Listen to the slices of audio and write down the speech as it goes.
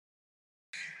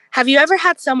Have you ever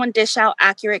had someone dish out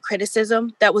accurate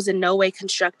criticism that was in no way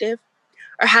constructive?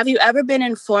 Or have you ever been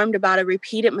informed about a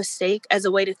repeated mistake as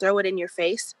a way to throw it in your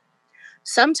face?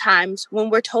 Sometimes, when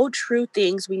we're told true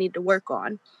things we need to work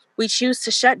on, we choose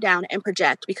to shut down and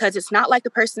project because it's not like the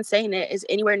person saying it is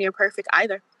anywhere near perfect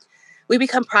either. We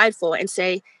become prideful and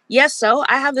say, yes, so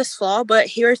I have this flaw, but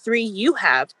here are three you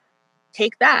have.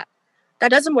 Take that.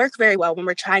 That doesn't work very well when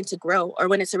we're trying to grow or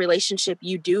when it's a relationship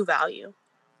you do value.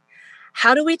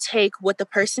 How do we take what the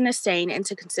person is saying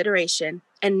into consideration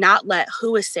and not let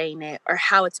who is saying it or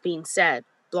how it's being said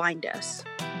blind us?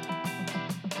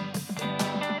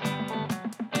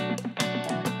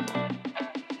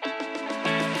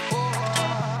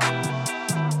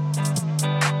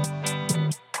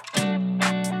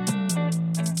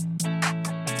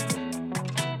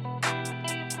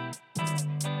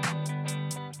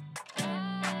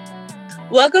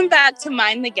 Welcome back to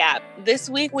Mind the Gap. This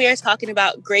week we are talking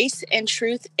about grace and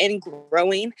truth in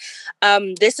growing.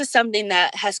 This is something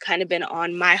that has kind of been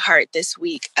on my heart this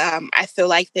week. I feel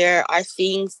like there are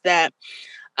things that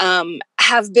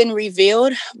have been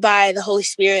revealed by the Holy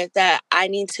Spirit that I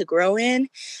need to grow in.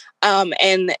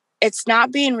 And it's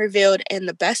not being revealed in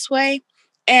the best way.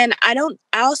 And I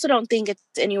also don't think it's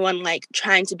anyone like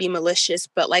trying to be malicious,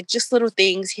 but like just little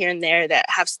things here and there that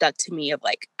have stuck to me of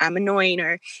like, I'm annoying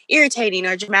or irritating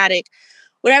or dramatic,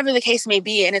 whatever the case may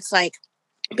be. And it's like,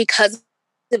 because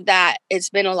of that,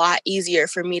 it's been a lot easier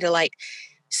for me to like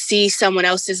see someone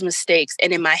else's mistakes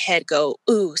and in my head go,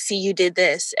 ooh, see, you did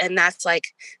this. And that's like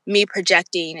me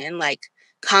projecting and like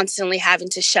constantly having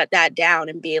to shut that down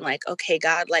and being like, okay,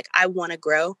 God, like I want to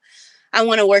grow. I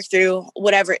want to work through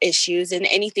whatever issues and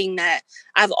anything that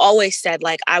I've always said,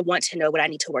 like, I want to know what I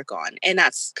need to work on. And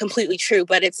that's completely true.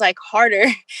 But it's like harder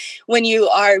when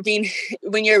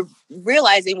when you're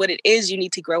realizing what it is you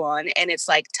need to grow on. And it's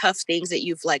like tough things that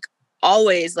you've like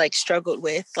always like struggled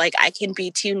with. Like I can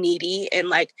be too needy and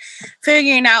like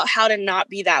figuring out how to not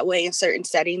be that way in certain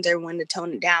settings or when to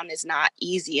tone it down is not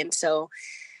easy. And so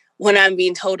when I'm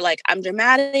being told like I'm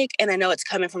dramatic and I know it's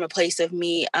coming from a place of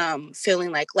me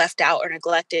feeling like left out or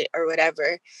neglected or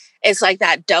whatever, it's like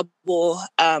that double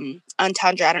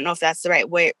entendre. I don't know if that's the right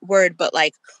word, but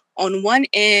like on one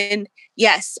end,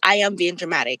 yes, I am being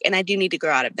dramatic and I do need to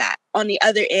grow out of that. On the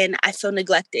other end, I feel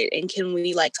neglected. And can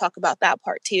we like talk about that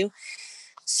part too?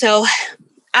 So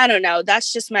I don't know.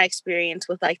 That's just my experience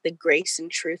with like the grace and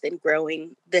truth and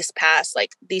growing these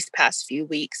past few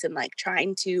weeks and like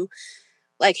trying to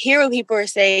like hear what people are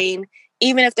saying,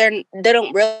 even if they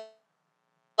don't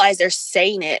realize they're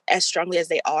saying it as strongly as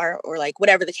they are, or like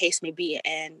whatever the case may be,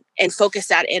 and focus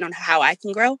that in on how I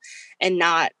can grow and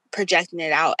not projecting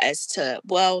it out as to,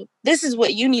 well, this is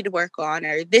what you need to work on,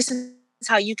 or this is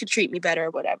how you could treat me better, or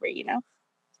whatever, you know?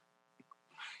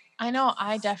 I know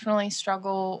I definitely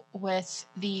struggle with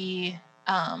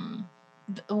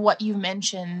what you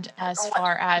mentioned as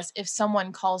far as if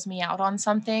someone calls me out on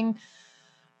something,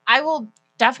 I will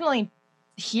definitely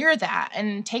hear that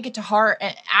and take it to heart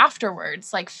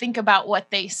afterwards, like think about what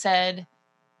they said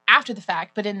after the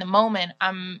fact, but in the moment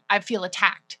I feel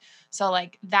attacked. So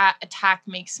like that attack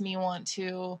makes me want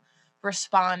to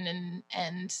respond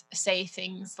and say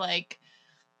things like,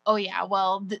 oh yeah,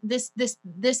 well this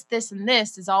and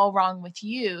this is all wrong with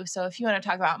you. So if you want to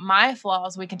talk about my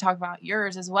flaws, we can talk about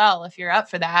yours as well if you're up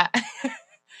for that.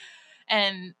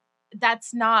 And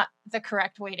that's not the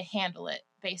correct way to handle it,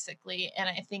 basically. And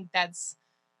I think that's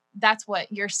what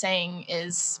you're saying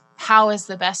is how is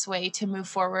the best way to move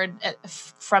forward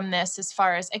from this, as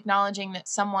far as acknowledging that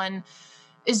someone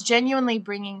is genuinely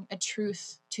bringing a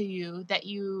truth to you that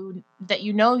you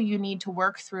know you need to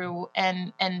work through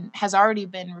and has already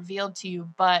been revealed to you,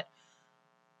 but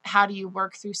how do you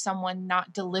work through someone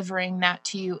not delivering that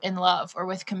to you in love or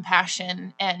with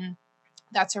compassion? And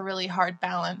that's a really hard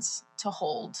balance to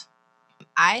hold.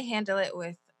 I handle it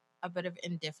with a bit of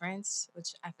indifference,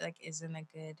 which I feel like isn't a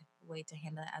good way to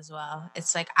handle it as well.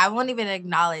 It's like I won't even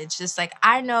acknowledge, just like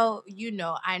I know,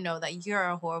 I know that you're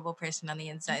a horrible person on the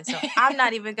inside. So I'm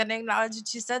not even gonna acknowledge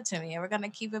what you said to me, and we're gonna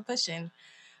keep it pushing.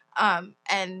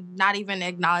 And not even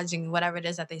acknowledging whatever it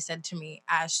is that they said to me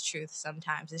as truth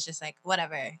sometimes. It's just like,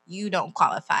 whatever, you don't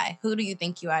qualify. Who do you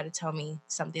think you are to tell me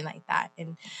something like that?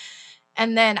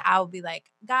 And then I'll be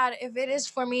like, God, if it is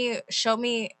for me, show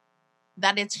me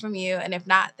that it's from you, and if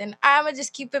not, then I'm gonna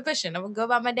just keep it pushing. I'm gonna go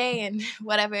about my day and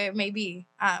whatever it may be.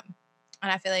 And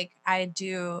I feel like I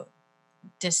do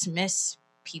dismiss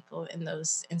people in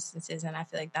those instances, and I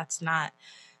feel like that's not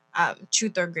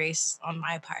truth or grace on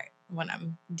my part when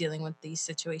I'm dealing with these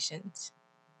situations.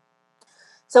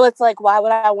 So it's like, why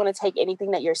would I want to take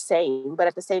anything that you're saying? But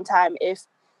at the same time, if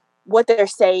what they're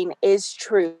saying is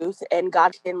truth, and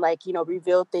God can, like,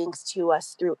 reveal things to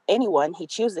us through anyone he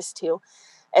chooses to.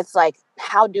 It's like,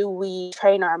 how do we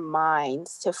train our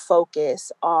minds to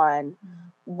focus on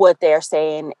what they're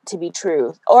saying to be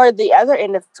true? Or the other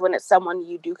end of when it's someone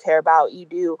you do care about, you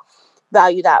do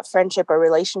value that friendship or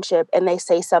relationship, and they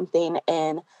say something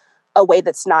in a way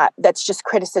that's just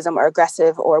criticism or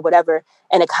aggressive or whatever,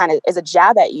 and it kind of is a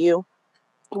jab at you,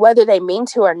 whether they mean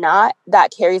to or not,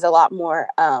 that carries a lot more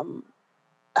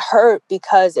hurt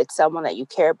because it's someone that you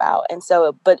care about. And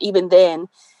so, but even then,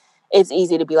 it's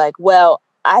easy to be like, well,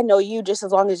 I know you just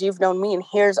as long as you've known me, and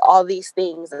here's all these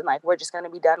things, and like, we're just going to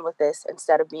be done with this,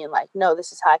 instead of being like, no,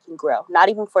 this is how I can grow, not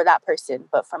even for that person,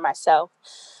 but for myself.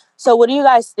 So what do you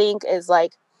guys think is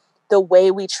like the way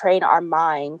we train our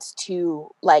minds to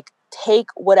like take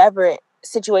whatever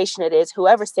situation it is,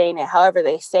 whoever's saying it, however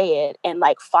they say it, and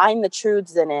like find the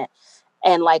truths in it,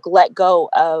 and like let go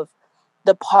of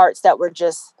the parts that were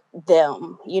just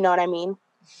them? You know what I mean?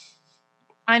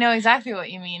 I know exactly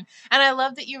what you mean. And I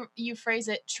love that you phrase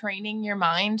it training your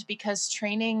mind, because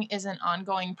training is an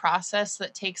ongoing process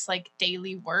that takes like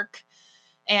daily work.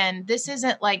 And this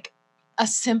isn't like a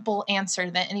simple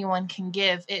answer that anyone can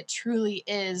give. It truly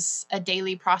is a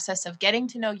daily process of getting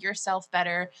to know yourself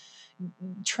better,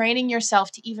 training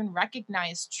yourself to even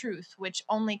recognize truth, which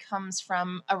only comes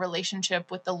from a relationship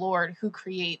with the Lord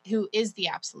who is the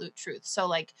absolute truth. So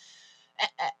like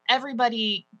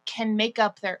everybody can make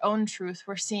up their own truth.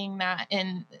 We're seeing that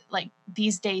in like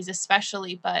these days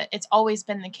especially, but it's always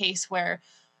been the case where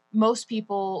most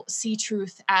people see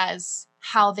truth as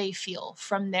how they feel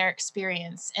from their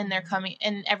experience, and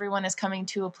everyone is coming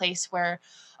to a place where,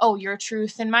 oh, your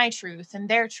truth and my truth and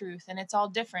their truth, and it's all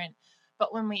different.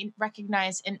 But when we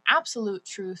recognize an absolute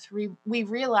truth, we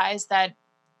realize that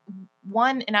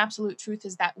an absolute truth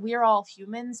is that we're all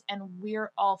humans and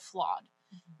we're all flawed.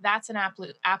 That's an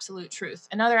absolute truth.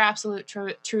 Another absolute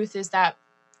truth is that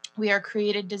we are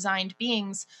created, designed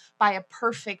beings by a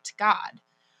perfect God.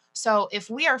 So if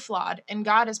we are flawed and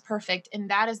God is perfect, and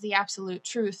that is the absolute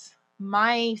truth,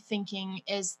 my thinking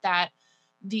is that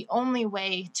the only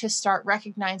way to start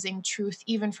recognizing truth,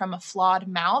 even from a flawed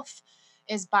mouth,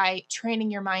 is by training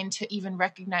your mind to even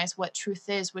recognize what truth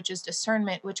is, which is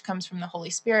discernment, which comes from the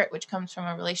Holy Spirit, which comes from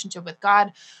a relationship with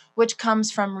God, which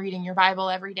comes from reading your Bible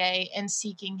every day and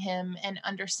seeking him and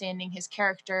understanding his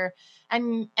character,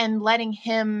 and letting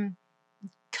him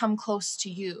come close to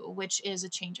you, which is a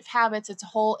change of habits. It's a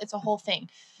whole thing.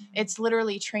 It's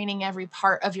literally training every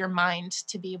part of your mind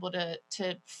to be able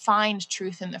to find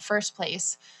truth in the first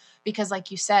place. Because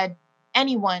like you said,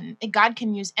 God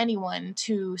can use anyone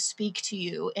to speak to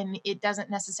you, and it doesn't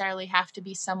necessarily have to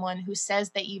be someone who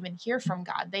says they even hear from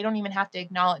God. They don't even have to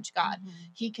acknowledge God.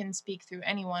 He can speak through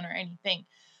anyone or anything.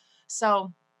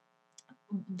 So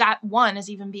that one is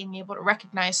even being able to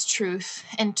recognize truth,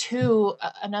 and two,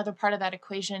 another part of that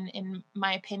equation, in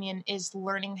my opinion, is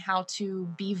learning how to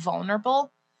be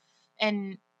vulnerable,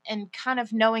 and kind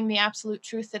of knowing the absolute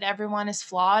truth that everyone is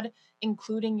flawed,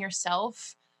 including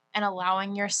yourself, and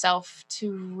allowing yourself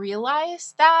to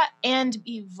realize that and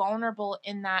be vulnerable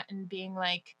in that, and being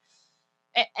like,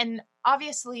 and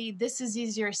obviously this is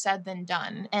easier said than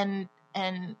done, and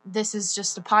this is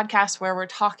just a podcast where we're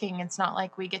talking. It's not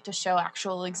like we get to show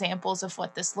actual examples of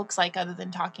what this looks like other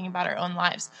than talking about our own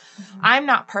lives. I'm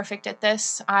not perfect at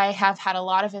this. I have had a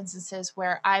lot of instances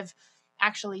where I've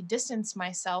actually distanced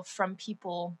myself from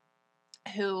people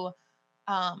who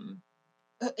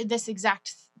this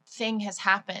exact thing has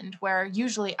happened, where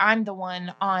usually I'm the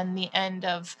one on the end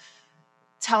of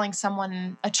telling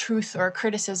someone a truth or a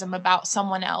criticism about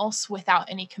someone else without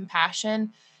any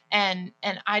compassion. And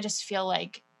I just feel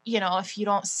like, if you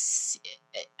don't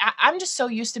I'm just so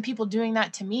used to people doing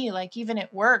that to me. Like, even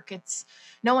at work, it's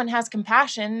no one has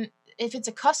compassion. If it's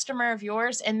a customer of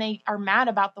yours and they are mad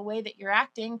about the way that you're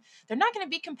acting, they're not going to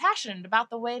be compassionate about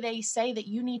the way they say that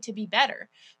you need to be better.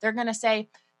 They're going to say,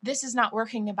 this is not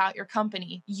working about your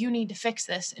company. You need to fix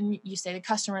this. And you say, the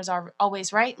customers are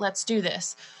always right. Let's do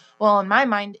this. Well, in my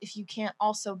mind, if you can't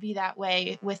also be that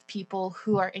way with people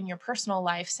who are in your personal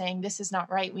life saying, this is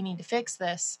not right, we need to fix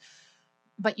this,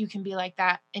 but you can be like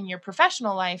that in your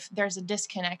professional life, there's a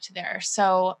disconnect there.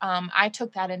 So I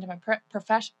took that into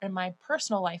my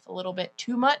personal life a little bit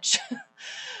too much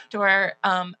to where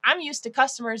I'm used to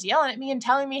customers yelling at me and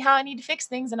telling me how I need to fix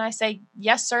things. And I say,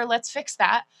 yes, sir, let's fix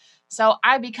that. So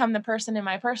I become the person in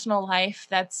my personal life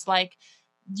that's like,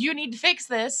 you need to fix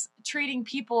this, treating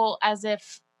people as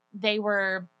if they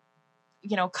were,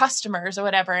 customers or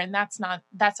whatever. And that's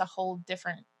a whole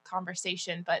different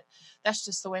conversation, but that's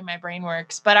just the way my brain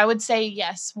works. But I would say,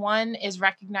 yes, one is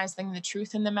recognizing the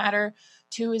truth in the matter.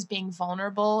 Two is being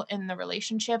vulnerable in the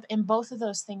relationship. And both of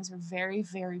those things are very,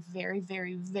 very, very,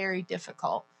 very, very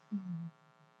difficult. Mhm.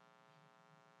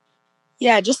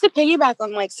 Yeah, just to piggyback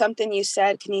on like something you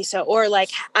said, Kanisa, or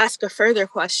like ask a further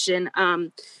question.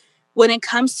 When it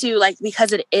comes to like,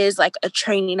 because it is like a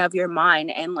training of your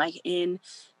mind, and like in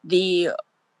the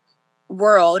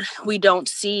world, we don't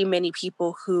see many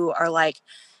people who are like,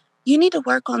 you need to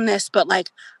work on this, but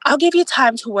like, I'll give you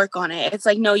time to work on it. It's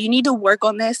like, no, you need to work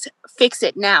on this, fix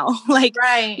it now, like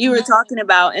Right. you were talking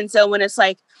about. And so when it's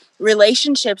like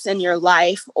relationships in your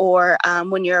life, or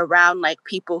when you're around like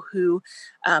people who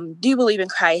do believe in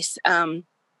Christ, and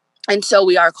so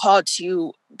we are called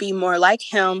to be more like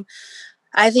him,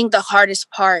 I think the hardest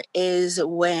part is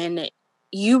when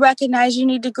you recognize you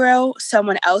need to grow,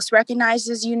 someone else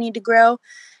recognizes you need to grow,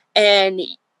 and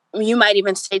you might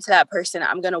even say to that person,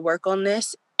 I'm going to work on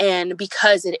this. And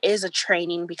because it is a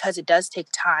training, because it does take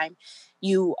time,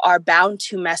 you are bound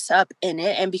to mess up in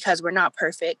it. And because we're not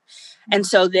perfect. And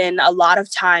so then a lot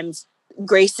of times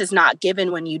grace is not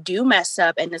given when you do mess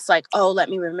up. And it's like, oh, let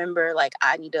me remember, like,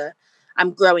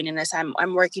 I'm growing in this.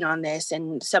 I'm working on this.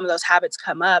 And some of those habits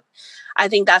come up. I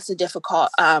think that's a difficult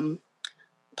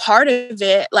part of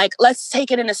it. Like, let's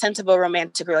take it in a sense of a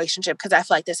romantic relationship, because I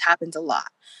feel like this happens a lot.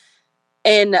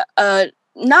 In a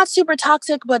not super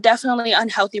toxic, but definitely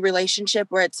unhealthy relationship,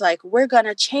 where it's like, we're going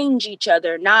to change each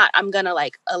other. Not, I'm going to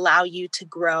like allow you to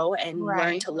grow and learn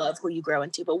Right. to love who you grow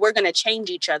into, but we're going to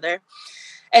change each other.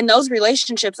 And those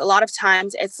relationships, a lot of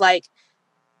times it's like,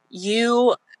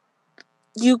 you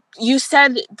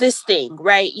said this thing,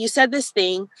 right? You said this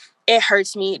thing. It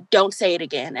hurts me. Don't say it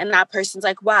again. And that person's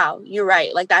like, wow, you're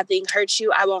right. Like, that thing hurts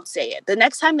you. I won't say it. The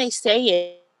next time they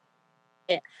say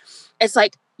it, it's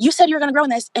like, you said you were going to grow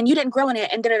in this and you didn't grow in it,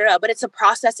 and da-da-da-da. But it's a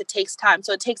process. It takes time.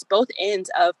 So it takes both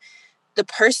ends of the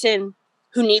person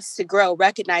who needs to grow,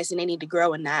 recognizing they need to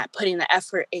grow in that, putting the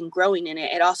effort in growing in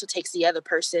it. It also takes the other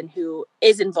person who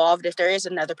is involved, if there is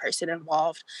another person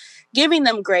involved, giving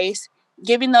them grace,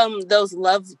 giving them those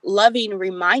loving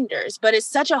reminders. But it's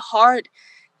such a hard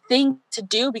thing to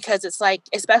do, because it's like,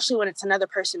 especially when it's another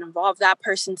person involved, that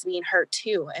person's being hurt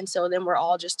too. And so then we're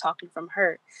all just talking from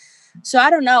hurt. So I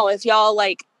don't know if y'all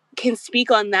like can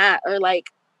speak on that, or like,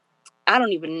 I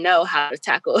don't even know how to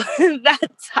tackle that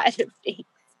side of things.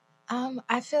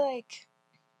 I feel like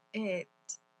it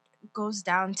goes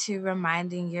down to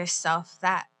reminding yourself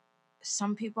that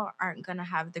some people aren't going to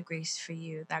have the grace for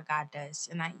you that God does,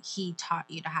 and that he taught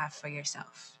you to have for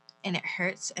yourself. And it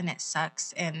hurts and it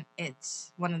sucks, and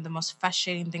it's one of the most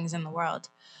frustrating things in the world.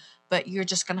 But you're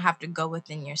just going to have to go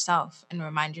within yourself and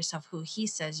remind yourself who he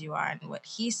says you are and what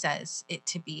he says it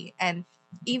to be. And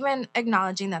even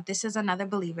acknowledging that this is another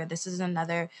believer, this is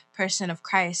another person of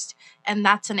Christ, and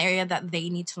that's an area that they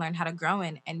need to learn how to grow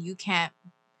in. And you can't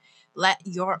let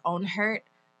your own hurt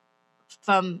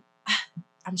from,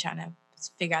 I'm trying to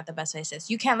figure out the best way to say this.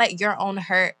 You can't let your own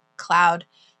hurt cloud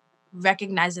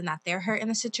recognizing that they're hurt in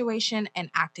the situation and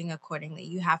acting accordingly.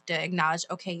 You have to acknowledge,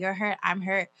 okay, you're hurt, I'm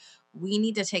hurt. We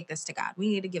need to take this to God. We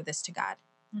need to give this to God.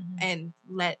 Mm-hmm. And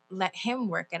let him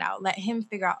work it out. Let him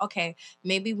figure out, okay,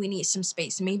 maybe we need some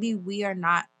space. Maybe we are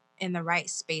not in the right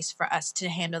space for us to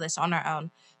handle this on our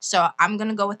own. So I'm going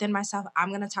to go within myself. I'm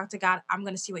going to talk to God. I'm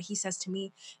going to see what he says to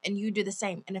me, and you do the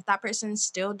same. And if that person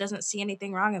still doesn't see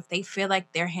anything wrong, if they feel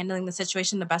like they're handling the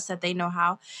situation the best that they know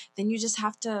how, then you just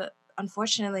have to,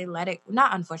 unfortunately,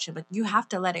 but you have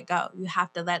to let it go. You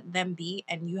have to let them be,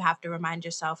 and you have to remind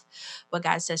yourself what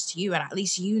God says to you. And at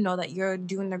least you know that you're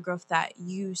doing the growth that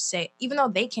you say, even though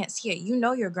they can't see it, you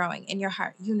know you're growing in your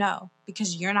heart,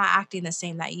 because you're not acting the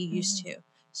same that you used to.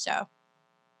 So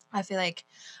I feel like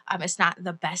it's not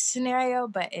the best scenario,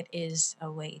 but it is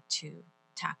a way to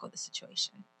tackle the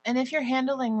situation. And if you're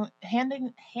handling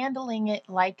it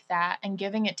like that and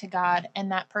giving it to God,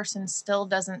 and that person still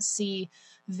doesn't see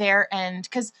their end,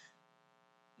 because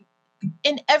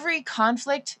in every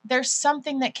conflict, there's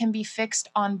something that can be fixed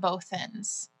on both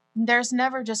ends. There's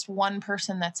never just one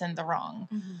person that's in the wrong.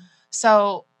 Mm-hmm.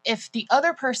 So if the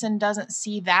other person doesn't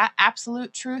see that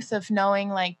absolute truth of knowing,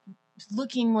 like,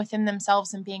 looking within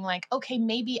themselves and being like, okay,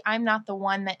 maybe I'm not the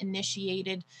one that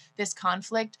initiated this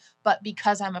conflict, but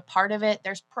because I'm a part of it,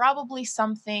 there's probably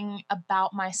something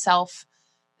about myself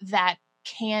that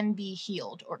can be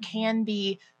healed or can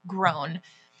be grown.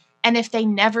 And if they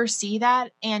never see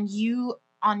that, and you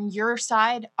on your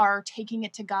side are taking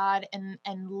it to God and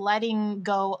letting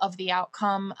go of the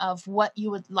outcome of what you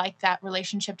would like that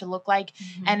relationship to look like,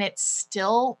 mm-hmm. and it's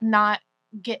still not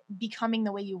becoming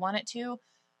the way you want it to,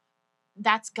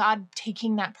 that's God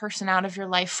taking that person out of your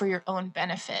life for your own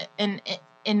benefit. And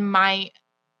in my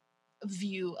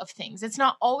view of things, it's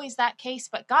not always that case,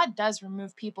 but God does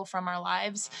remove people from our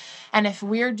lives. And if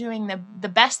we're doing the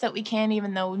best that we can,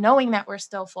 even though knowing that we're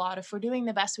still flawed, if we're doing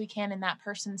the best we can and that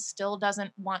person still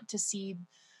doesn't want to see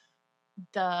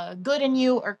the good in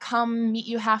you or come meet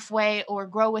you halfway or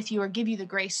grow with you or give you the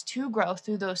grace to grow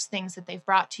through those things that they've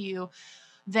brought to you,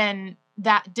 then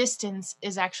that distance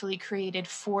is actually created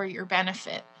for your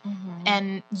benefit.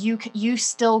 And you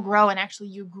still grow, and actually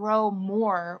you grow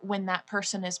more when that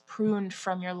person is pruned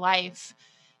from your life.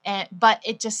 But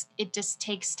it just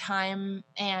takes time,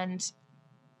 and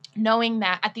knowing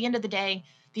that at the end of the day,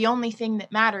 the only thing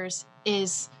that matters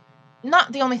is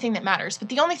not the only thing that matters, but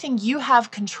the only thing you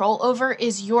have control over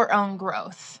is your own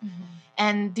growth.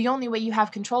 And the only way you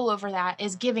have control over that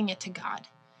is giving it to God.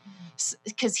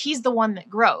 Because he's the one that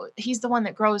grows. He's the one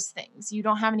that grows things. You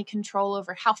don't have any control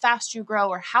over how fast you grow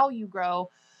or how you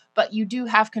grow, but you do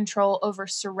have control over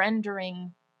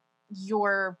surrendering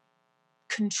your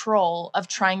control of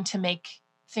trying to make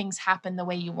things happen the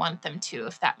way you want them to,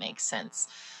 if that makes sense.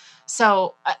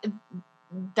 So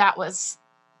that was,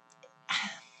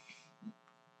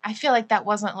 I feel like that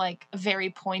wasn't like a very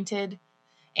pointed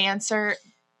answer.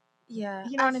 Yeah.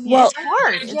 You know what I mean? Well, it's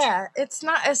hard. Yeah, it's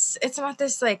not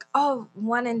this like, oh,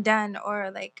 one and done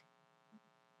or like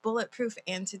bulletproof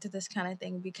answer to this kind of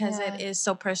thing, because it is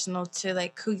so personal to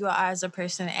like who you are as a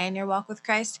person and your walk with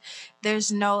Christ.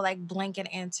 There's no like blanket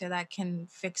answer that can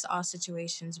fix all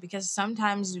situations, because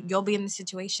sometimes you'll be in the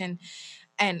situation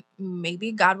and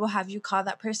maybe God will have you call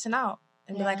that person out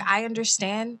and be like, I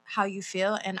understand how you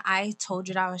feel and I told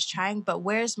you that I was trying, but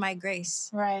where's my grace?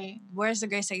 Right. Where's the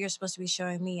grace that you're supposed to be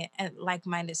showing me in a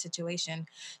like-minded situation?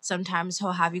 Sometimes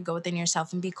he'll have you go within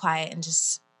yourself and be quiet and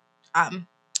just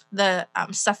the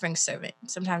suffering servant.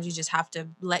 Sometimes you just have to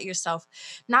let yourself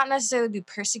not necessarily be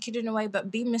persecuted in a way,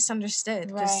 but be misunderstood,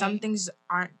 because some things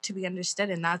aren't to be understood,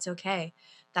 and that's okay.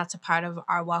 That's a part of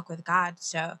our walk with God.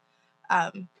 So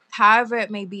however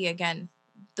it may be, again,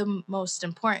 the most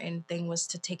important thing was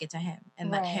to take it to him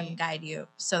and let him guide you.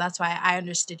 So that's why I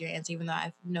understood your answer, even though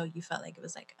I know you felt like it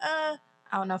was like, I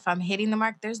don't know if I'm hitting the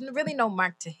mark. There's really no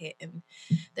mark to hit in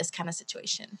this kind of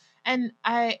situation. And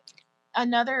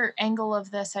another angle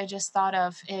of this I just thought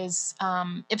of is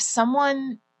if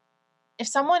someone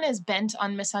is bent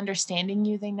on misunderstanding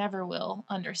you, they never will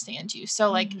understand you.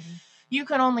 So like you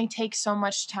can only take so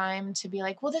much time to be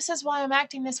like, well, this is why I'm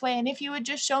acting this way, and if you would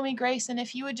just show me grace, and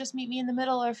if you would just meet me in the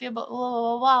middle, or if you blah, blah,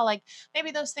 blah, blah. Like maybe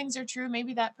those things are true.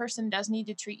 Maybe that person does need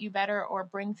to treat you better or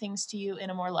bring things to you in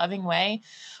a more loving way.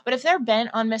 But if they're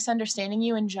bent on misunderstanding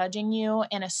you and judging you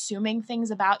and assuming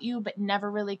things about you, but never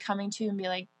really coming to you and be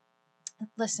like,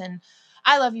 listen,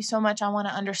 I love you so much, I want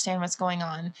to understand what's going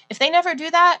on. If they never do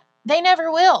that, they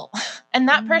never will. And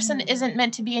that person isn't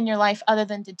meant to be in your life other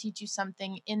than to teach you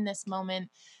something in this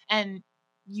moment, and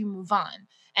you move on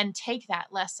and take that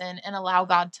lesson and allow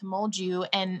God to mold you,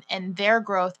 and their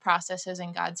growth process is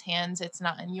in God's hands. It's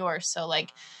not in yours. So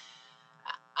like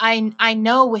I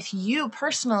know with you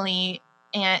personally,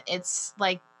 and it's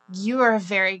like you are a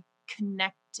very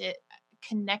connective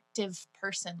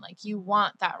person. Like you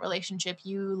want that relationship,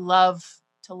 you love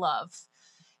to love,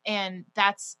 and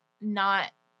that's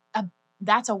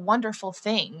a wonderful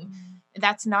thing.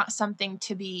 That's not something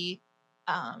to be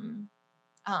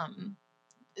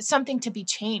something to be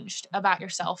changed about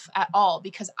yourself at all,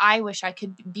 because I wish I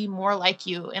could be more like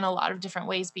you in a lot of different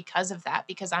ways because of that,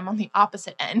 because I'm on the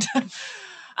opposite end.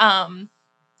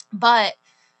 But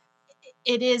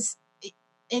it is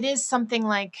something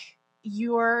like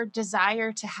your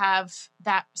desire to have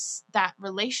that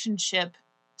relationship,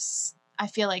 I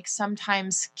feel like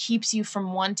sometimes keeps you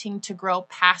from wanting to grow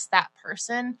past that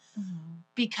person,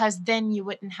 because then you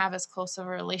wouldn't have as close of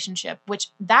a relationship, which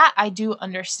that I do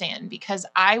understand, because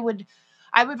I would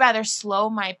rather slow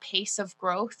my pace of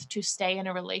growth to stay in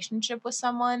a relationship with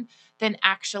someone than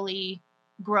actually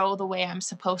grow the way I'm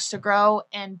supposed to grow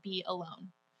and be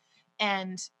alone.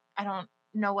 And I don't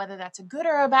know whether that's a good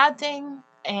or a bad thing.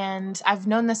 And I've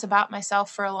known this about myself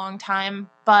for a long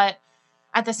time, but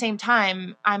at the same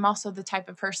time, I'm also the type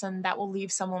of person that will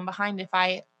leave someone behind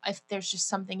if there's just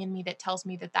something in me that tells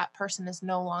me that that person is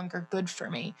no longer good for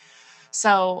me.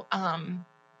 So,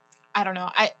 I don't know.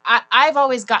 I've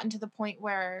always gotten to the point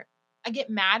where I get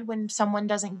mad when someone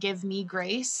doesn't give me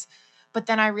grace, but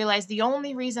then I realize the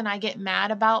only reason I get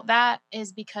mad about that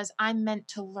is because I'm meant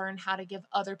to learn how to give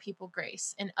other people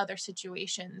grace in other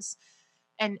situations.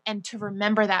 and to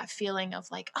remember that feeling of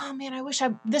like, oh man, I wish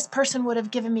this person would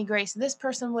have given me grace. This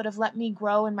person would have let me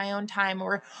grow in my own time,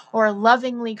 or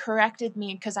lovingly corrected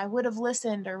me because I would have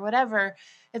listened or whatever.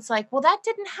 It's like, well, that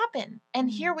didn't happen. And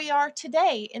here we are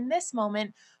today in this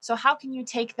moment. So how can you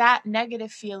take that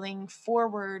negative feeling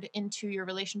forward into your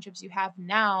relationships you have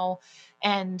now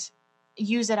and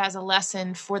use it as a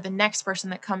lesson for the next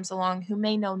person that comes along who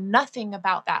may know nothing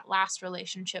about that last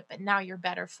relationship, but now you're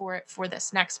better for it for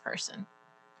this next person.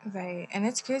 Right. And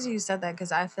it's crazy you said that,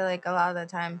 because I feel like a lot of the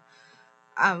time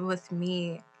with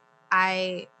me,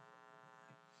 I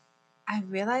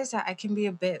realize that I can be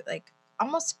a bit like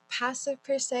almost passive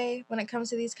per se when it comes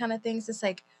to these kind of things. It's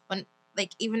like when,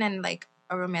 like, even in like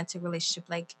a romantic relationship,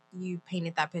 like you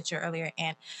painted that picture earlier,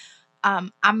 and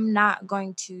I'm not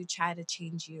going to try to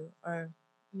change you or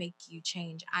make you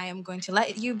change. I am going to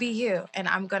let you be you, and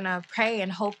I'm going to pray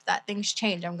and hope that things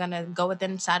change. I'm going to go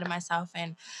within inside of myself,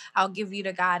 and I'll give you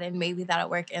to God, and maybe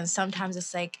that'll work. And sometimes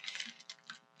it's like,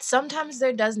 sometimes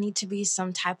there does need to be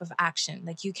some type of action.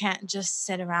 Like, you can't just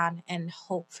sit around and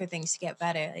hope for things to get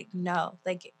better. Like, no,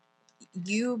 like,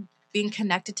 you being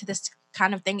connected to this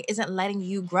kind of thing isn't letting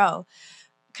you grow.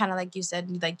 Kind of like you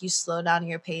said, like, you slow down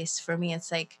your pace. For me,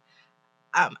 it's like,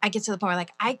 I get to the point where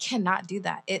like I cannot do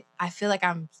that. I feel like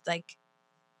I'm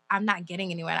not getting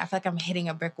anywhere. I feel like I'm hitting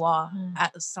a brick wall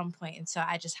at some point, and so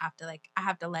I just have to I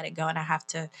have to let it go, and I have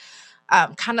to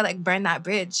kind of like burn that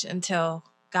bridge until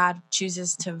God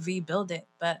chooses to rebuild it.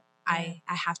 But I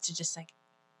have to just like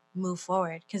move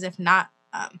forward, because if not,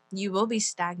 you will be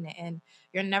stagnant and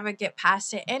you'll never get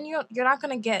past it, and you're not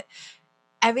gonna get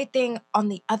everything on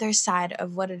the other side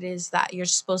of what it is that you're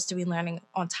supposed to be learning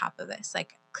on top of this.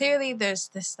 Like, clearly there's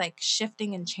this like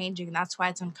shifting and changing, and that's why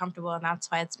it's uncomfortable and that's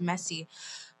why it's messy.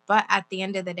 But at the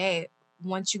end of the day,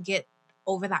 once you get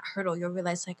over that hurdle, you'll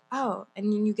realize like, oh,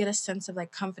 and then you get a sense of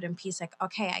like comfort and peace, like,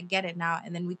 okay, I get it now.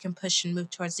 And then we can push and move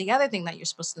towards the other thing that you're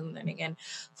supposed to learn again,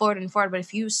 forward and forward. But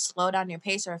if you slow down your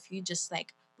pace, or if you just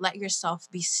like let yourself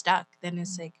be stuck, then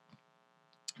it's like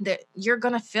you're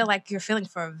gonna feel like you're feeling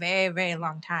for a very, very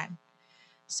long time.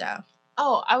 So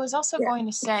I was also going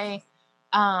to say,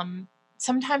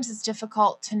 sometimes it's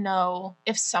difficult to know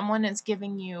if someone is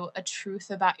giving you a truth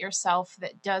about yourself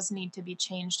that does need to be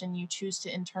changed, and you choose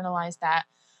to internalize that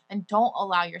and don't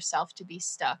allow yourself to be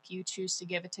stuck. You choose to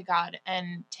give it to God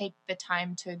and take the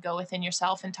time to go within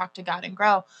yourself and talk to God and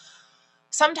grow.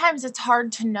 Sometimes it's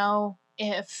hard to know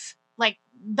if like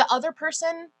the other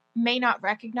person may not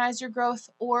recognize your growth,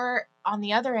 or on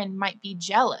the other end might be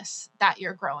jealous that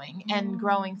you're growing and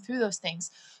growing through those things.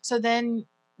 So then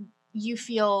you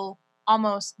feel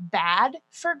almost bad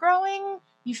for growing.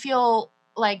 You feel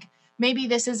like maybe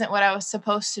this isn't what I was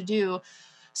supposed to do.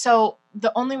 So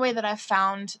the only way that I've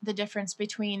found the difference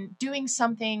between doing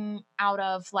something out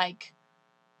of like,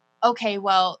 okay,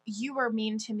 well, you were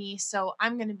mean to me, so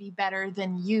I'm going to be better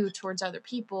than you towards other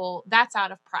people, that's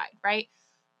out of pride, right?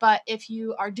 But if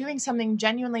you are doing something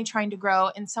genuinely trying to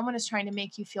grow and someone is trying to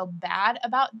make you feel bad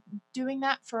about doing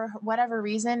that for whatever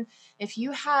reason, if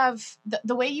you have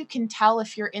the way you can tell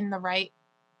if you're in the right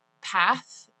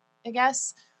path, I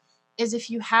guess, is if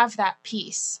you have that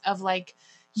peace of like,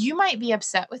 you might be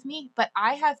upset with me, but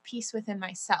I have peace within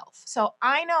myself. So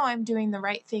I know I'm doing the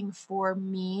right thing for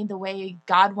me, the way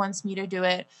God wants me to do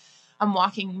it. I'm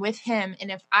walking with him. And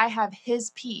if I have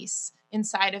his peace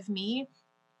inside of me,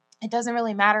 it doesn't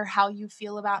really matter how you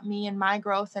feel about me and my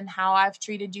growth and how I've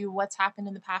treated you, what's happened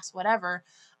in the past, whatever.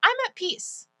 I'm at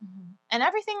peace. And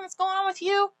everything that's going on with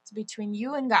you is between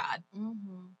you and God.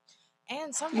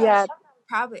 And sometimes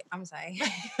probably, I'm sorry.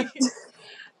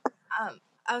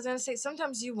 I was going to say,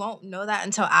 sometimes you won't know that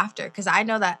until after, because I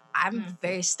know that I'm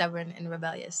very stubborn and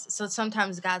rebellious. So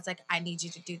sometimes God's like, I need you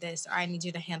to do this, or I need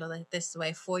you to handle it this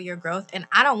way for your growth. And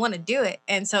I don't want to do it.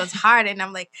 And so it's hard. And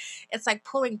I'm like, it's like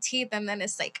pulling teeth. And then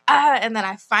it's like, and then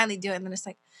I finally do it. And then it's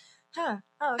like, oh,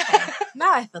 okay.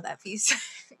 Now I feel that peace.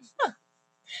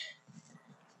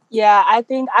 Yeah, I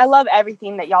think I love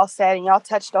everything that y'all said, and y'all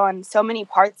touched on so many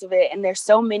parts of it, and there's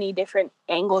so many different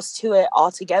angles to it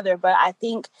altogether. But I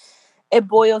think it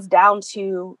boils down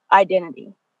to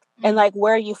identity. And like,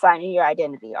 where are you finding your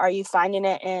identity? Are you finding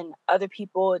it in other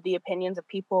people, the opinions of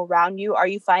people around you? Are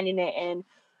you finding it in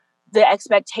the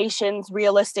expectations,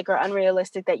 realistic or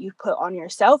unrealistic, that you put on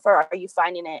yourself? Or are you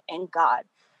finding it in God?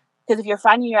 Because if you're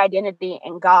finding your identity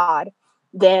in God,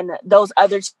 then those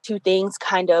other two things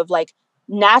kind of like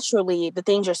naturally, the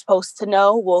things you're supposed to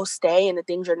know will stay, and the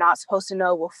things you're not supposed to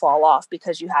know will fall off,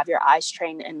 because you have your eyes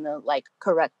trained in the like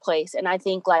correct place. And I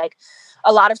think like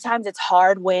a lot of times it's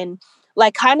hard when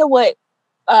like kind of what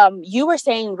you were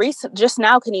saying just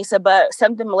now, Kanisa, but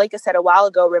something Malika said a while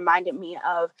ago reminded me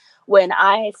of when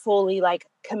I fully like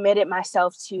committed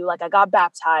myself to, like, I got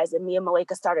baptized and me and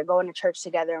Malika started going to church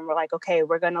together, and we're like, okay,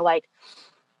 we're going to like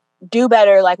do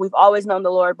better. Like, we've always known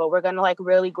the Lord, but we're going to like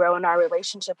really grow in our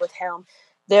relationship with him.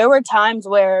 There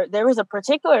was a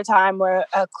particular time where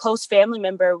a close family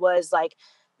member was like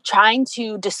trying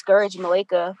to discourage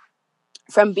Malika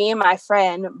from being my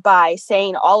friend by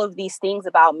saying all of these things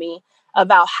about me,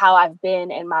 about how I've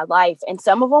been in my life. And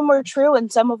some of them were true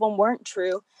and some of them weren't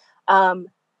true.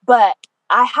 But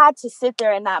I had to sit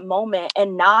there in that moment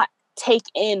and not take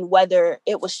in whether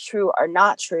it was true or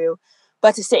not true,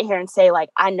 but to sit here and say, like,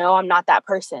 I know I'm not that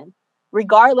person.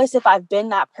 Regardless if I've been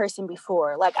that person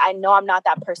before, like, I know I'm not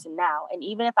that person now. And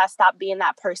even if I stop being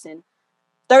that person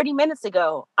 30 minutes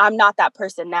ago, I'm not that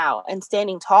person now, and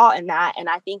standing tall in that. And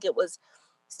I think it was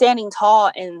standing tall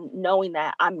and knowing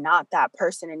that I'm not that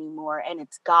person anymore. And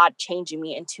it's God changing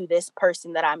me into this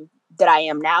person that I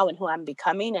am now and who I'm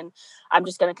becoming. And I'm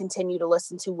just going to continue to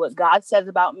listen to what God says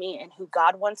about me and who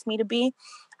God wants me to be.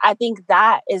 I think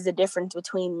that is the difference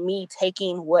between me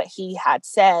taking what he had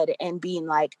said and being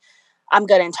like, I'm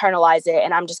going to internalize it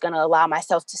and I'm just going to allow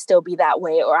myself to still be that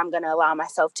way, or I'm going to allow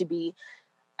myself to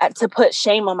put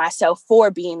shame on myself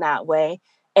for being that way,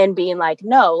 and being like,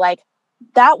 no, like,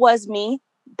 that was me.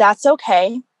 That's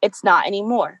okay. It's not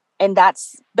anymore. And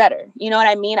that's better. You know what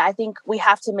I mean? I think we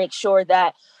have to make sure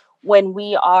that when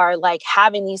we are like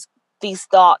having these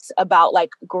thoughts about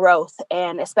like growth,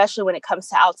 and especially when it comes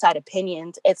to outside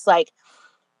opinions, it's like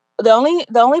the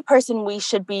only person we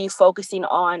should be focusing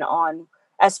on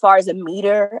as far as a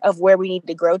meter of where we need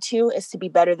to grow to is to be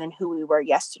better than who we were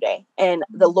yesterday. And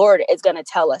the Lord is going to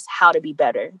tell us how to be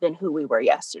better than who we were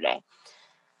yesterday.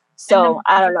 So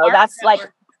I don't know. That's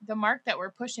like the mark that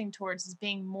we're pushing towards is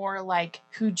being more like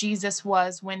who Jesus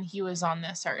was when he was on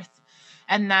this earth.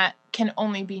 And that can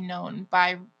only be known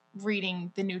by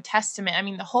reading the New Testament. I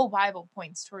mean, the whole Bible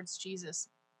points towards Jesus,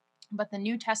 but the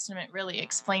New Testament really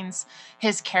explains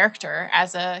his character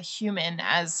as a human,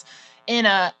 as in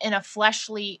a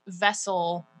fleshly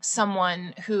vessel,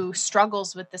 someone who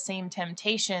struggles with the same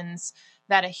temptations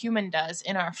that a human does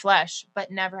in our flesh,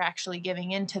 but never actually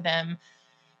giving in to them.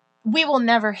 We will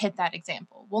never hit that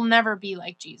example. We'll never be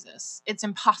like Jesus. It's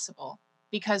impossible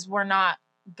because we're not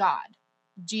God.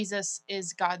 Jesus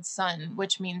is God's son,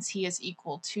 which means he is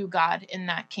equal to God in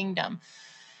that kingdom.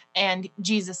 And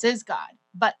Jesus is God,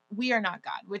 but we are not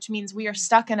God, which means we are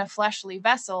stuck in a fleshly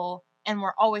vessel, and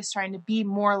we're always trying to be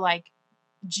more like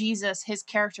Jesus, his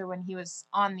character when he was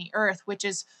on the earth, which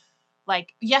is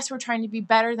like, yes, we're trying to be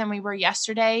better than we were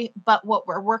yesterday, but what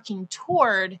we're working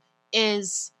toward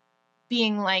is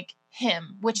being like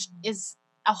him, which is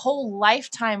a whole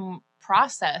lifetime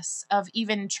process of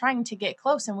even trying to get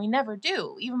close. And we never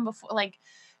do, even before, like,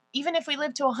 even if we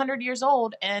live to 100 years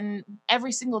old and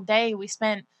every single day we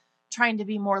spent trying to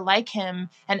be more like him,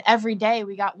 and every day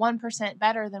we got 1%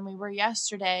 better than we were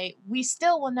yesterday, we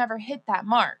still will never hit that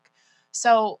mark.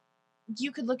 So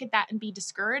you could look at that and be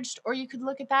discouraged, or you could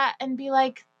look at that and be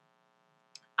like,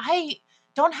 I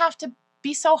don't have to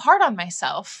be so hard on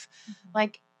myself. Mm-hmm.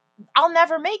 Like, I'll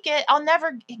never make it. I'll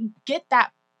never get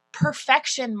that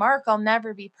perfection mark. I'll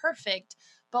never be perfect.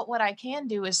 But what I can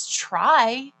do is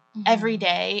try every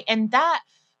day. And that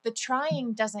the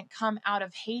trying doesn't come out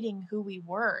of hating who we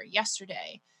were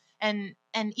yesterday and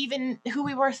even who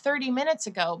we were 30 minutes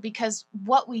ago, because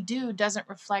what we do doesn't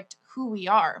reflect who we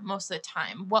are most of the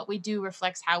time. What we do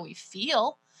reflects how we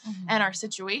feel and our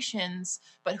situations,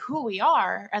 but who we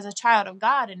are as a child of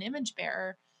God, an image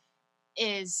bearer,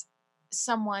 is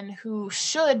someone who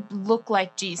should look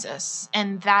like Jesus.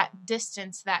 And that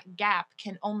distance, that gap,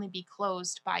 can only be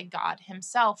closed by God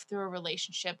himself through a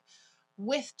relationship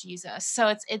with Jesus.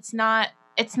 So it's not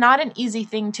an easy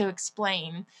thing to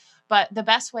explain, but the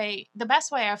best way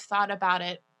I've thought about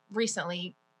it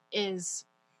recently is,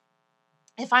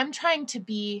 if I'm trying to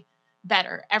be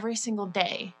better every single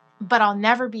day, but I'll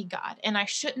never be God, and I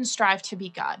shouldn't strive to be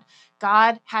God.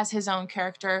 God has his own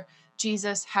character.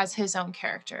 Jesus has his own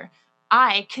character.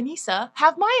 I, Kanisa,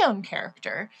 have my own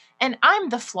character, and I'm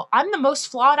the most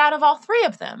flawed out of all three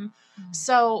of them. Mm-hmm.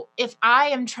 So if I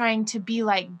am trying to be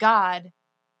like God,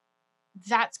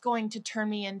 that's going to turn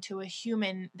me into a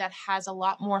human that has a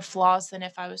lot more flaws than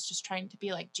if I was just trying to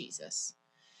be like Jesus.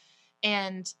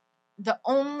 And the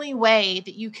only way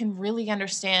that you can really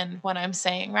understand what I'm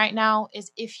saying right now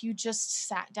is if you just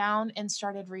sat down and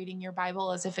started reading your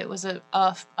Bible as if it was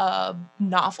a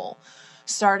novel.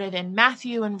 started in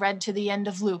Matthew and read to the end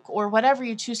of Luke, or whatever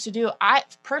you choose to do. I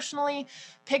personally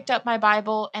picked up my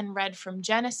Bible and read from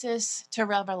Genesis to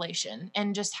Revelation,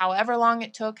 and just however long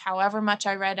it took, however much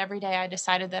I read every day, I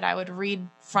decided that I would read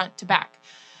front to back.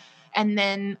 And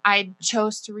then I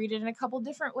chose to read it in a couple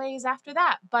different ways after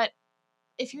that. But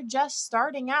if you're just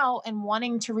starting out and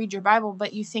wanting to read your Bible,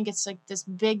 but you think it's like this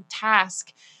big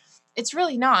task, it's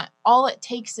really not. All it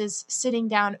takes is sitting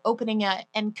down, opening it,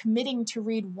 and committing to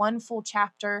read one full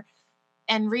chapter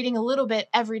and reading a little bit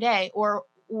every day, or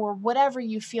whatever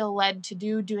you feel led to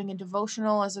do. Doing a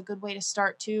devotional is a good way to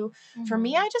start too. For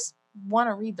me, I just want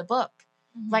to read the book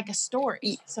like a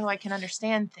story so I can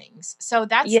understand things. So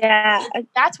that's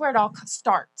where it all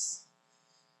starts.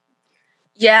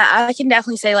 Yeah, I can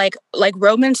definitely say like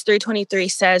Romans 3:23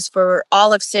 says, for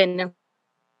all have sinned and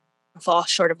fall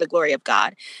short of the glory of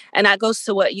God. And that goes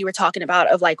to what you were talking about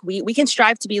of like, we can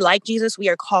strive to be like Jesus. We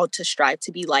are called to strive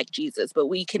to be like Jesus, but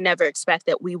we can never expect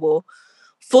that we will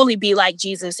fully be like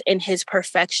Jesus in his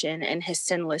perfection and his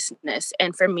sinlessness.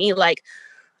 And for me, like,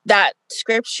 that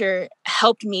scripture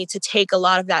helped me to take a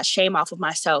lot of that shame off of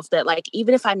myself, that like,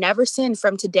 even if I never sin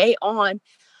from today on,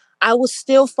 I will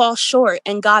still fall short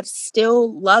and God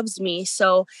still loves me.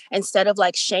 So instead of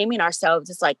like shaming ourselves,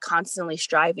 it's like constantly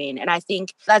striving. And I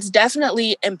think that's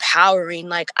definitely empowering.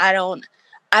 Like, I don't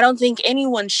think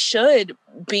anyone should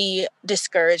be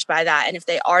discouraged by that. And if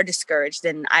they are discouraged,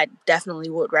 then I definitely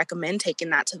would recommend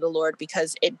taking that to the Lord,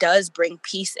 because it does bring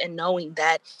peace in knowing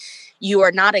that you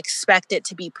are not expected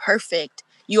to be perfect.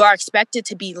 You are expected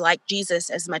to be like Jesus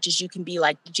as much as you can be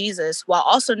like Jesus, while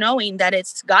also knowing that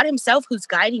it's God himself who's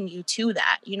guiding you to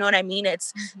that. You know what I mean?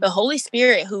 It's the Holy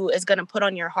Spirit who is going to put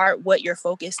on your heart what your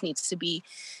focus needs to be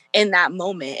in that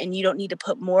moment. And you don't need to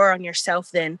put more on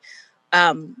yourself than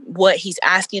what he's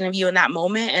asking of you in that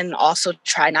moment. And also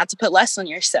try not to put less on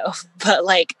yourself. But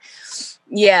like,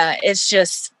 yeah, it's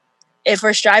just, if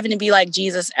we're striving to be like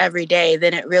Jesus every day,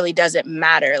 then it really doesn't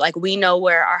matter. Like, we know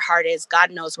where our heart is. God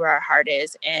knows where our heart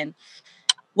is. And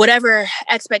whatever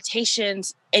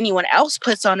expectations anyone else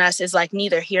puts on us is like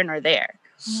neither here nor there.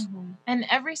 Mm-hmm. And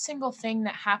every single thing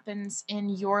that happens in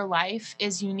your life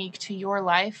is unique to your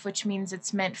life, which means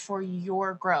it's meant for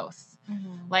your growth.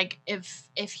 Mm-hmm. Like, if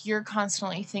you're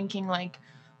constantly thinking like,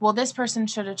 well, this person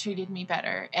should have treated me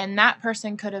better, and that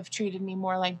person could have treated me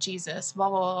more like Jesus, blah,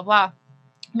 blah, blah, blah.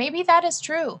 Maybe that is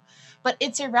true, but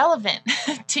it's irrelevant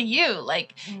to you.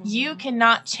 Like, you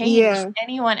cannot change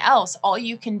anyone else. All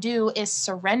you can do is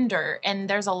surrender. And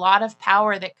there's a lot of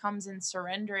power that comes in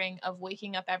surrendering, of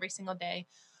waking up every single day,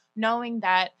 knowing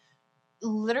that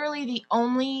literally the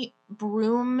only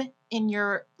room in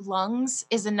your lungs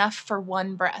is enough for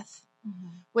one breath,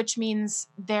 which means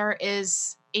there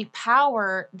is a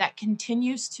power that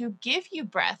continues to give you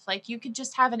breath. Like, you could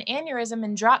just have an aneurysm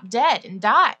and drop dead and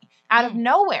die out of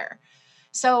nowhere.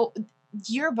 So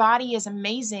your body is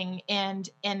amazing and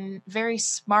very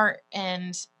smart,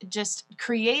 and just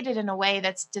created in a way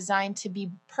that's designed to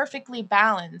be perfectly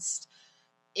balanced.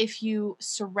 If you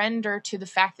surrender to the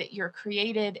fact that you're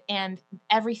created, and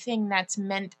everything that's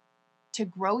meant to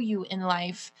grow you in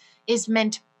life is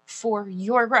meant for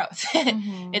your growth.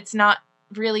 It's not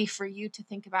really for you to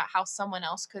think about how someone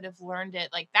else could have learned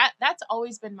it. Like, that's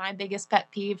always been my biggest pet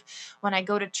peeve when I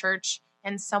go to church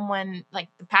and someone, like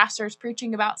the pastor, is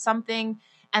preaching about something,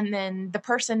 and then the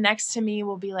person next to me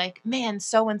will be like, man,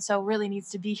 so-and-so really needs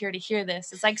to be here to hear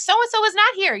this. It's like, so-and-so is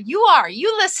not here. You are.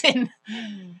 You listen.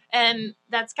 And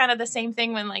that's kind of the same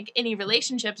thing when like any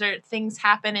relationships or things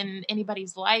happen in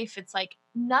anybody's life. It's like,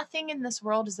 nothing in this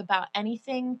world is about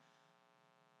anything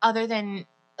other than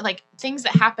like things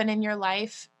that happen in your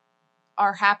life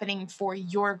are happening for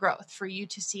your growth, for you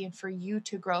to see and for you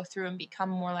to grow through and become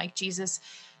more like Jesus.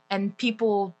 And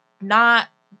people not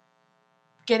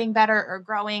getting better or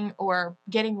growing or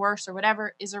getting worse or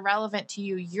whatever is irrelevant to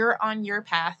you. You're on your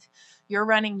path. You're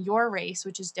running your race,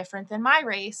 which is different than my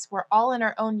race. We're all in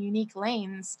our own unique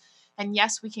lanes. And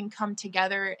yes, we can come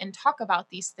together and talk about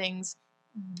these things,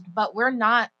 but we're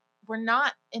not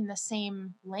in the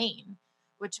same lane,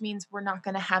 which means we're not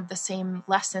going to have the same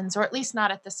lessons, or at least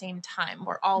not at the same time.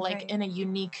 We're all like in a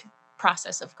unique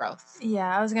process of growth.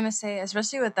 Yeah, I was going to say,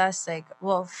 especially with us, like,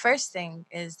 well, first thing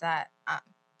is that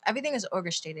everything is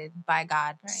orchestrated by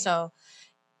God. Right. So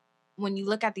when you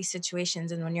look at these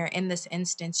situations and when you're in this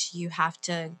instance, you have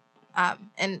to,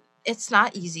 and it's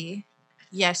not easy.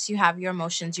 Yes, you have your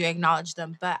emotions, you acknowledge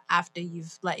them, but after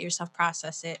you've let yourself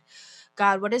process it,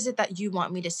 God, what is it that you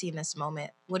want me to see in this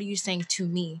moment? What are you saying to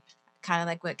me? Kind of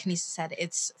like what Kanisa said,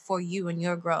 it's for you and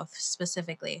your growth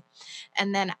specifically.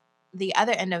 And then the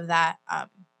other end of that,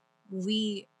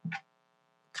 we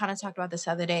kind of talked about this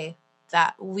the other day.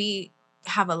 that we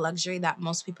have a luxury that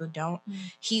most people don't.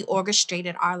 He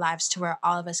orchestrated our lives to where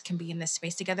all of us can be in this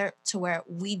space together, to where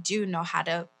we do know how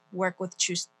to work with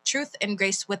truth and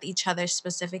grace with each other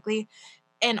specifically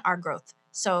in our growth.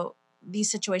 So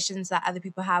these situations that other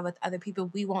people have with other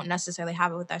people, we won't necessarily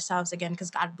have it with ourselves again,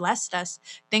 because God blessed us,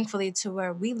 thankfully, to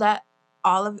where we let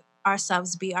all of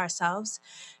ourselves be ourselves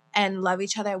and love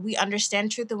each other. We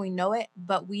understand truth and we know it,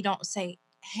 but we don't say,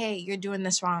 hey, you're doing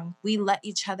this wrong. We let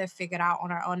each other figure it out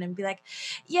on our own and be like,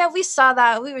 yeah, we saw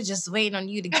that. We were just waiting on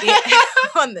you to get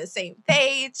on the same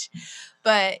page.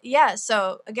 But yeah,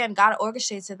 so again, God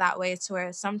orchestrates it that way to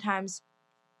where sometimes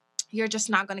you're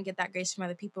just not going to get that grace from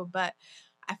other people. But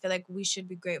I feel like we should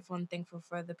be grateful and thankful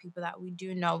for the people that we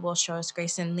do know will show us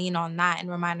grace, and lean on that and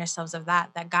remind ourselves of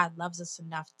that God loves us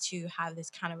enough to have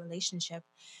this kind of relationship.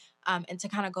 And to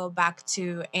kind of go back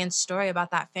to Ant's story about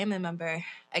that family member,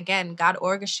 again, God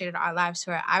orchestrated our lives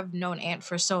to where I've known Ant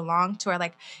for so long, to where,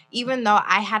 like, even though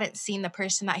I hadn't seen the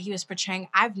person that he was portraying,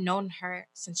 I've known her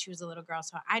since she was a little girl.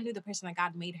 So I knew the person that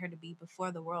God made her to be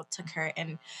before the world took her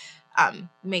and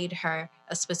made her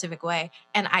a specific way.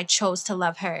 And I chose to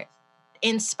love her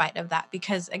in spite of that,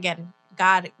 because again,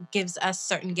 God gives us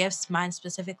certain gifts. Mine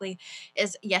specifically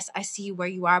is, yes, I see where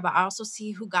you are, but I also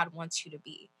see who God wants you to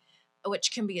be,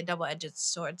 which can be a double-edged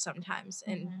sword sometimes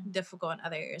and difficult in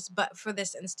other areas. But for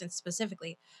this instance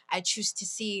specifically, I choose to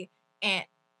see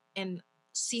and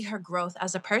see her growth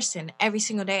as a person every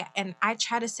single day. And I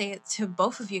try to say it to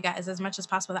both of you guys as much as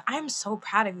possible, that I'm so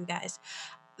proud of you guys.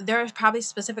 There are probably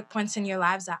specific points in your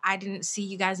lives that I didn't see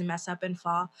you guys mess up and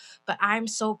fall, but I'm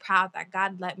so proud that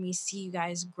God let me see you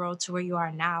guys grow to where you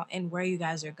are now and where you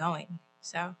guys are going.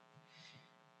 So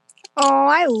Oh,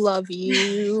 I love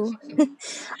you.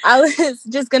 I was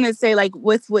just going to say, like,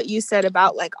 with what you said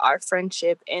about, like, our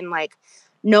friendship and, like,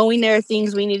 knowing there are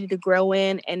things we needed to grow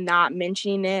in and not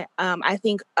mentioning it. I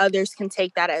think others can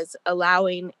take that as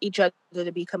allowing each other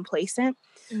to be complacent.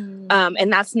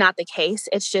 And that's not the case.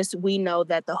 It's just, we know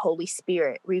that the Holy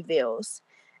Spirit reveals.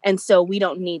 And so we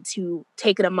don't need to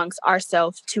take it amongst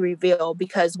ourselves to reveal,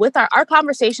 because with our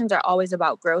conversations are always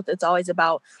about growth. It's always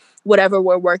about whatever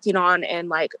we're working on and,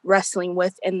 like, wrestling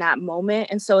with in that moment.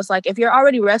 And so it's like, if you're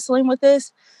already wrestling with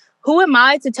this, who am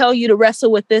I to tell you to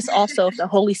wrestle with this also if the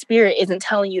Holy Spirit isn't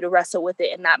telling you to wrestle with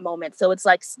it in that moment? So it's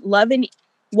like loving,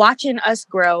 watching us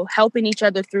grow, helping each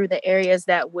other through the areas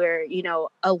that we're,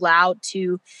 allowed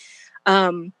to,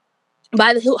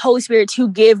 by the Holy Spirit, to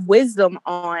give wisdom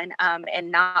on,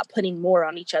 and not putting more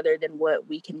on each other than what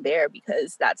we can bear,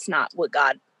 because that's not what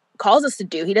God calls us to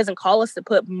do. He doesn't call us to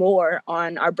put more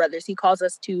on our brothers. He calls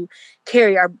us to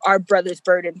carry our brothers'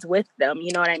 burdens with them.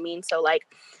 You know what I mean? So, like,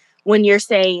 when you're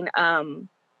saying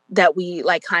that we,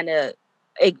 like, kind of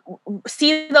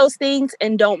see those things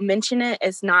and don't mention it,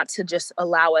 it's not to just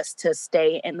allow us to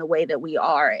stay in the way that we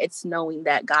are. It's knowing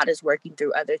that God is working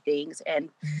through other things and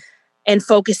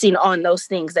focusing on those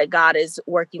things that God is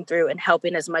working through and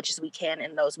helping as much as we can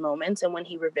in those moments. And when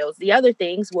he reveals the other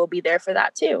things, we'll be there for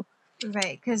that too.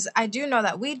 Right, because I do know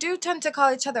that we do tend to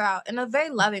call each other out in a very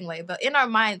loving way, but in our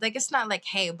minds, like, it's not like,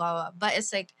 hey, blah, blah, but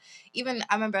it's like, even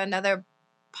I remember another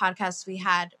podcast we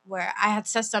had where I had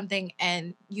said something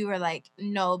and you were like,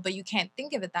 no, but you can't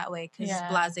think of it that way because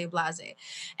it's blase.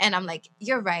 And I'm like,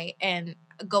 you're right. And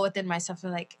go within myself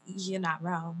and like, you're not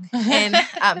wrong. And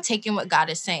taking what God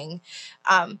is saying.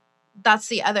 That's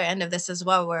the other end of this as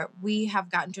well, where we have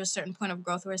gotten to a certain point of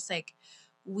growth where it's like,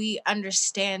 we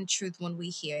understand truth when we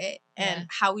hear it, and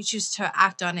how we choose to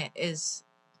act on it is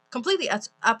completely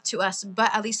up to us. But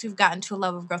at least we've gotten to a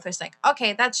level of growth where it's like,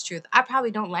 okay, that's truth. I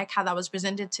probably don't like how that was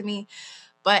presented to me,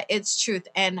 but it's truth.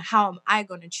 And how am I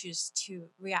going to choose to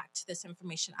react to this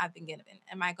information I've been given?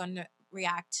 Am I going to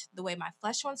react the way my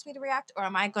flesh wants me to react, or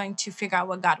am I going to figure out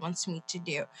what God wants me to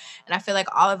do? And I feel like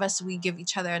all of us, we give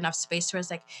each other enough space where it's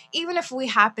like, even if we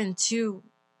happen to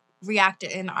react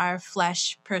in our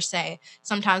flesh per se,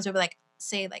 sometimes we'll be like,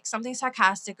 say like something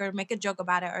sarcastic or make a joke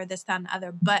about it or this, that, and the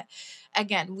other. But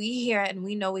again, we hear it and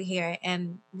we know we hear it,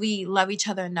 and we love each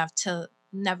other enough to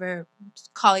never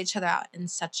call each other out in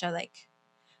such a like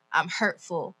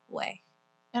hurtful way.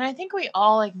 And I think we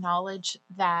all acknowledge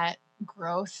that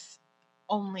growth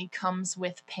only comes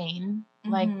with pain,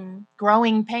 like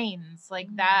growing pains, like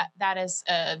that is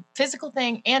a physical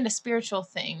thing and a spiritual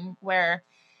thing, where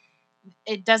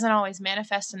it doesn't always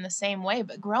manifest in the same way,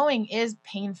 but growing is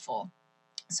painful.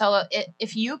 So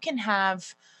if you can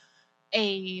have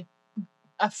a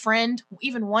friend,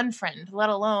 even one friend, let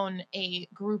alone a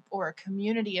group or a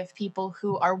community of people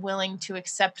who are willing to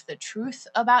accept the truth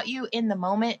about you in the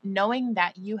moment, knowing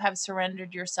that you have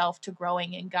surrendered yourself to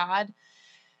growing in God,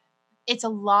 it's a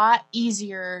lot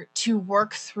easier to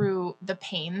work through the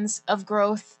pains of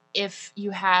growth if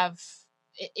you've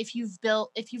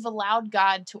allowed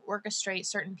God to orchestrate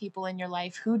certain people in your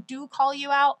life who do call you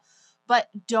out, but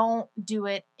don't do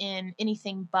it in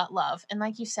anything but love. And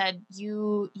like you said,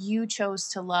 you chose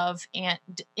to love, and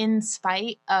in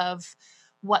spite of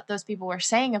what those people were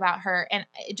saying about her. And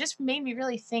it just made me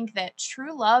really think that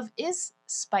true love is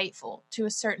spiteful to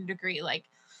a certain degree. Like,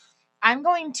 I'm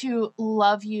going to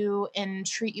love you and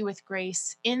treat you with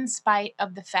grace in spite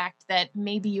of the fact that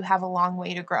maybe you have a long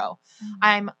way to grow. Mm-hmm.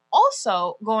 I'm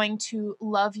also going to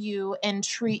love you and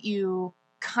treat you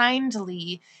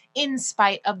kindly in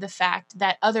spite of the fact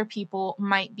that other people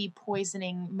might be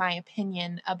poisoning my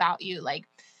opinion about you. Like,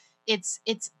 it's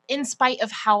in spite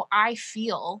of how I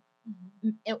feel,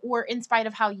 or in spite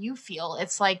of how you feel.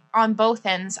 It's like on both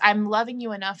ends, I'm loving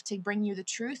you enough to bring you the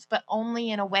truth, but only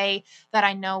in a way that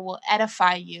I know will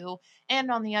edify you.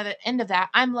 And on the other end of that,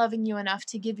 I'm loving you enough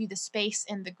to give you the space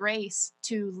and the grace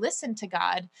to listen to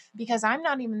God, because I'm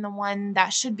not even the one that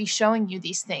should be showing you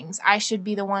these things. I should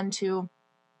be the one to,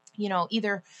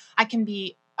 either I can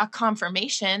be a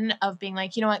confirmation of being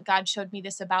like, you know what, God showed me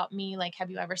this about me. Like, have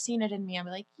you ever seen it in me? I'm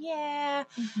like, yeah,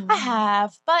 I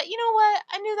have. But you know what?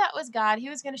 I knew that was God. He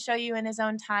was going to show you in his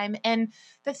own time. And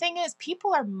the thing is,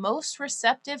 people are most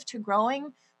receptive to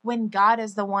growing when God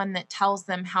is the one that tells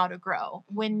them how to grow.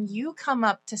 When you come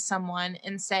up to someone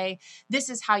and say, this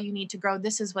is how you need to grow,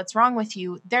 this is what's wrong with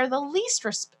you, they're the least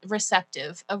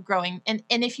receptive of growing. And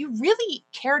if you really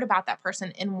cared about that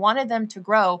person and wanted them to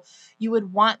grow, you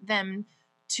would want them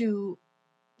to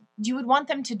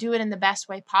do it in the best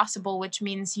way possible, which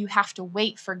means you have to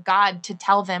wait for God to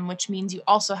tell them, which means you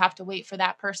also have to wait for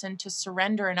that person to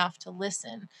surrender enough to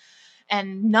listen.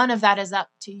 And none of that is up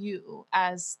to you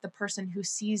as the person who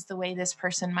sees the way this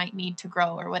person might need to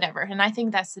grow or whatever. And I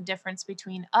think that's the difference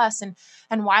between us and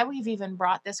why we've even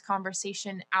brought this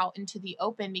conversation out into the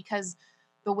open, because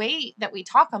the way that we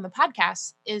talk on the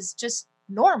podcast is just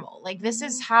normal. Like, this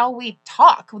is how we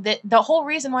talk. The whole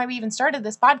reason why we even started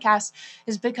this podcast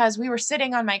is because we were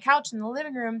sitting on my couch in the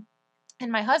living room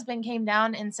and my husband came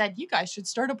down and said, you guys should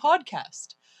start a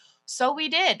podcast. So we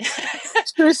did.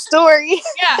 True story.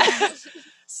 Yeah.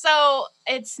 So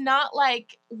it's not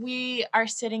like we are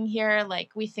sitting here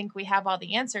like we think we have all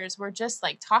the answers. We're just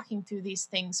like talking through these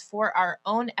things for our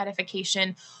own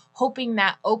edification, hoping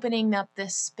that opening up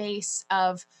this space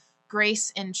of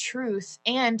grace and truth,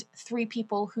 and three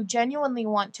people who genuinely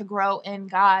want to grow in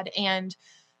God and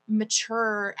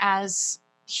mature as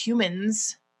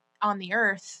humans on the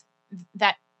earth,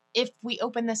 that if we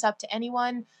open this up to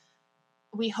anyone,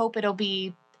 we hope it'll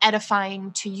be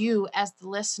edifying to you as the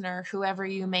listener, whoever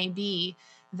you may be,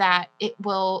 that it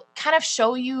will kind of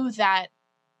show you that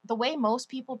the way most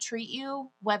people treat you,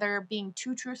 whether being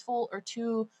too truthful or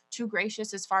too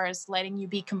gracious as far as letting you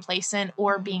be complacent,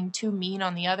 or being too mean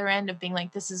on the other end of being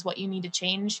like, this is what you need to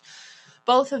change,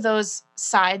 both of those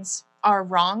sides are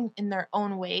wrong in their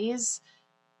own ways.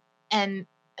 And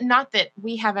not that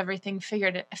we have everything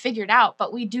figured out,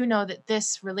 but we do know that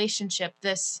this relationship,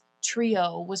 this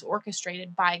trio, was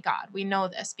orchestrated by God. We know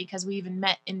this because we even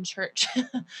met in church.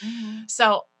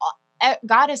 So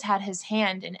God has had his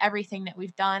hand in everything that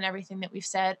we've done, everything that we've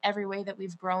said, every way that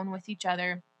we've grown with each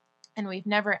other. And we've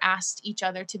never asked each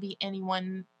other to be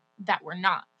anyone that we're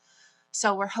not.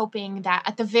 So we're hoping that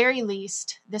at the very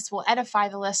least, this will edify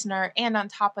the listener. And on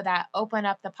top of that, open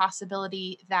up the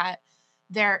possibility that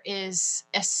there is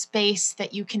a space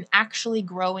that you can actually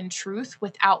grow in truth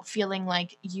without feeling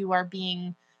like you are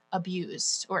being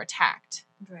abused or attacked.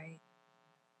 Right.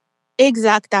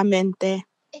 Exactamente.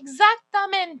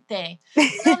 Exactamente.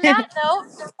 And on that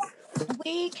note,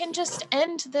 we can just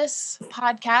end this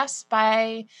podcast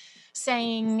by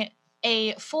saying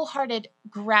a full-hearted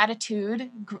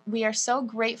gratitude. We are so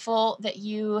grateful that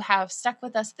you have stuck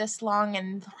with us this long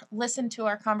and listened to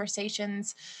our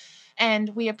conversations. And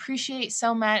we appreciate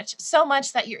so much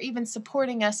that you're even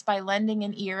supporting us by lending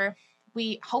an ear.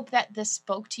 We hope that this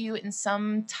spoke to you in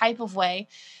some type of way.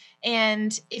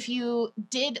 And if you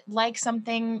did like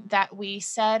something that we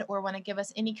said or want to give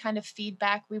us any kind of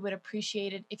feedback, we would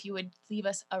appreciate it if you would leave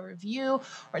us a review,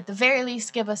 or at the very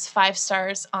least give us 5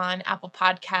 stars on Apple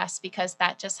Podcasts, because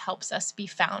that just helps us be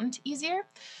found easier.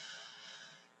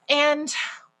 And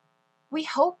we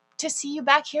hope to see you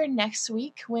back here next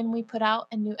week when we put out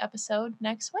a new episode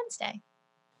next Wednesday.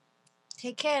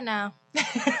 Take care now.